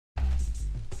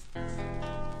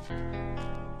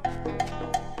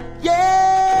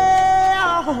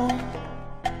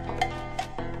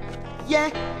Yeah,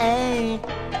 yeah,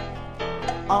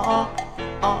 oh,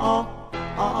 oh,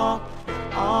 oh,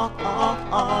 oh,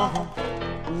 oh.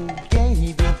 Who gave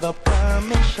you the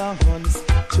permissions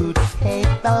to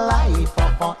take the life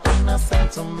of an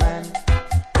innocent man?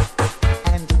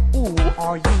 And who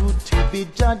are you to be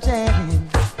judging,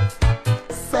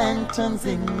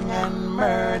 sentencing and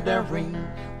murdering?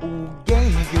 Who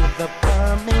gave you the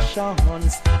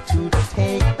permissions to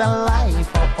take the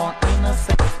life of an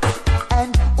innocent?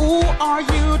 And who are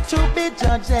you to be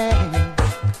judging?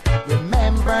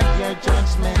 Remember your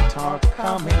judgment are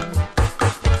coming.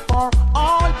 For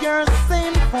all your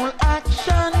sinful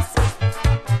actions,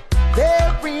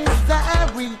 there is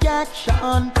a reaction.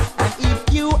 And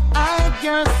if you hide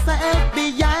yourself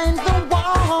behind the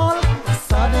wall,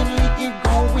 suddenly it's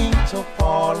going to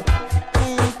fall.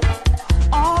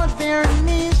 All their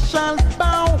knees shall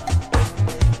bow,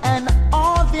 and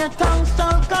all their tongues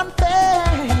shall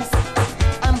confess.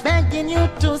 I'm begging you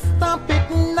to stop it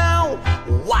now.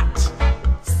 What?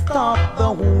 Stop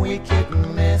the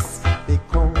wickedness,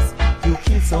 because you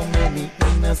kill so many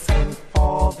innocent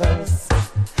fathers,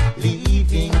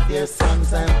 leaving their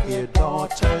sons and their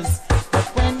daughters. But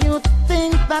when you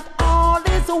think that all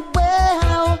is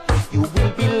well, you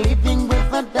will be living with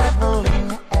the devil in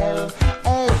hell.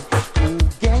 Hey, who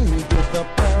gave you the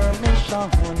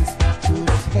permissions to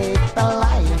take the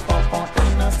life of an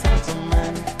innocent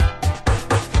man?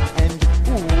 And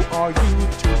who are you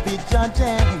to be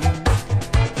judging,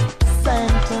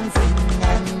 sentencing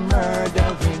and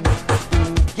murdering? Who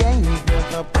gave you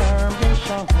the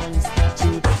permissions to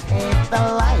take the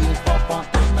life of an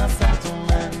innocent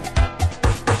man?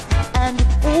 And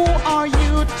who are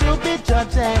you to be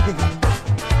judging?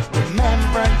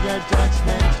 Remember your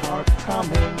judgment are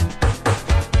coming.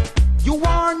 You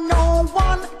are no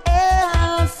one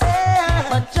else,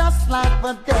 but just like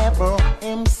the devil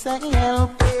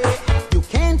himself. You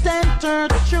can't enter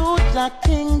through the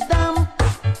kingdom.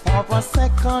 For a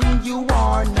second you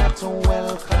are not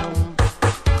welcome.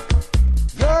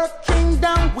 Your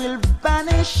kingdom will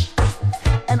vanish,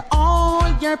 and all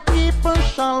your people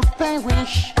shall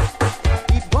perish.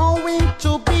 It's going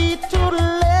to be too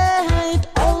late.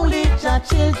 Only the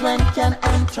children can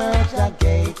enter the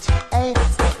gate. Hey,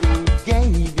 so who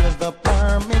gave you the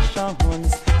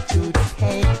permissions to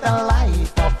take the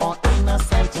life of an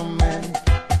innocent man?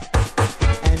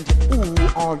 And who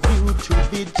are you to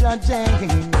be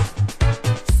judging,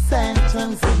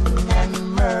 sentencing and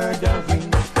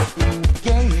murdering? Who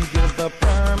gave you the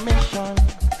permission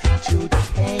to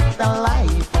take the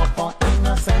life of an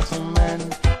innocent man?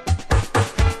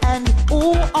 And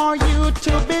who are you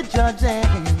to be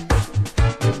judging?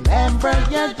 Remember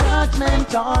your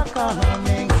judgment are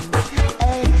coming.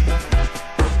 Hey,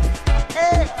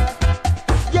 hey,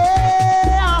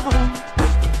 yeah,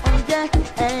 oh yeah,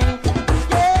 hey,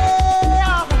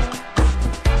 yeah,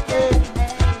 hey,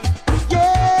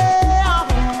 yeah.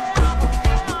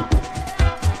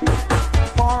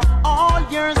 For all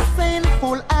your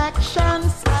sinful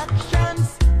actions,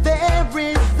 there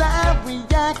is a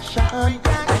reaction. And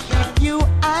if you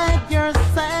hide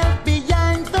yourself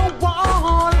behind the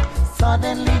wall,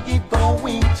 suddenly it's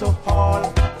going to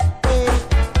fall. Hey,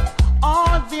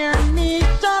 all their knees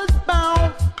shall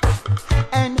bow,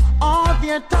 and all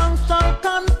their tongues shall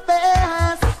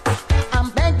confess. I'm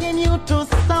begging you to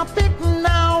stop it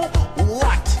now.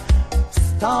 What?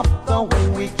 Stop the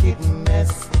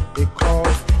wickedness,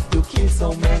 because you kill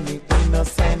so many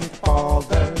innocent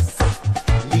fathers,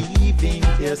 leaving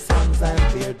their sons and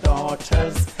their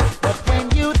daughters. But when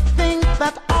you think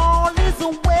that all is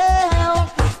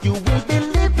well, you will be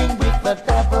living with the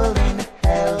devil in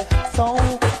hell. So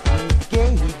who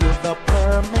gave you the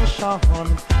permission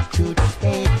to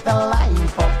take the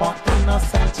life of an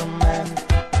innocent man?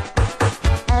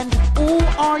 And who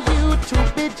are you to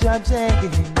be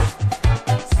judging,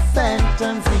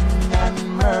 sentencing and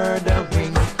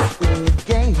murdering? Who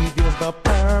gave you the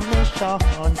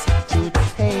permissions to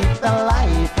take the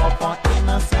life of an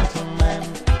innocent man?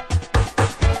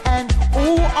 And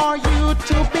who are you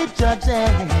to be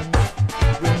judging?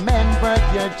 Remember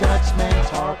your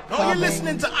judgment are coming. Now you're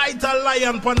listening to Ital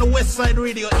Lion on the West Side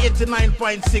Radio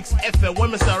 89.6 FM.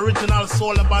 When Mr. Original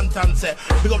Soul Bantan say,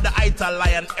 pick up the Ital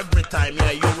Lion every time,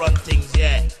 yeah, you run things,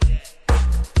 yeah.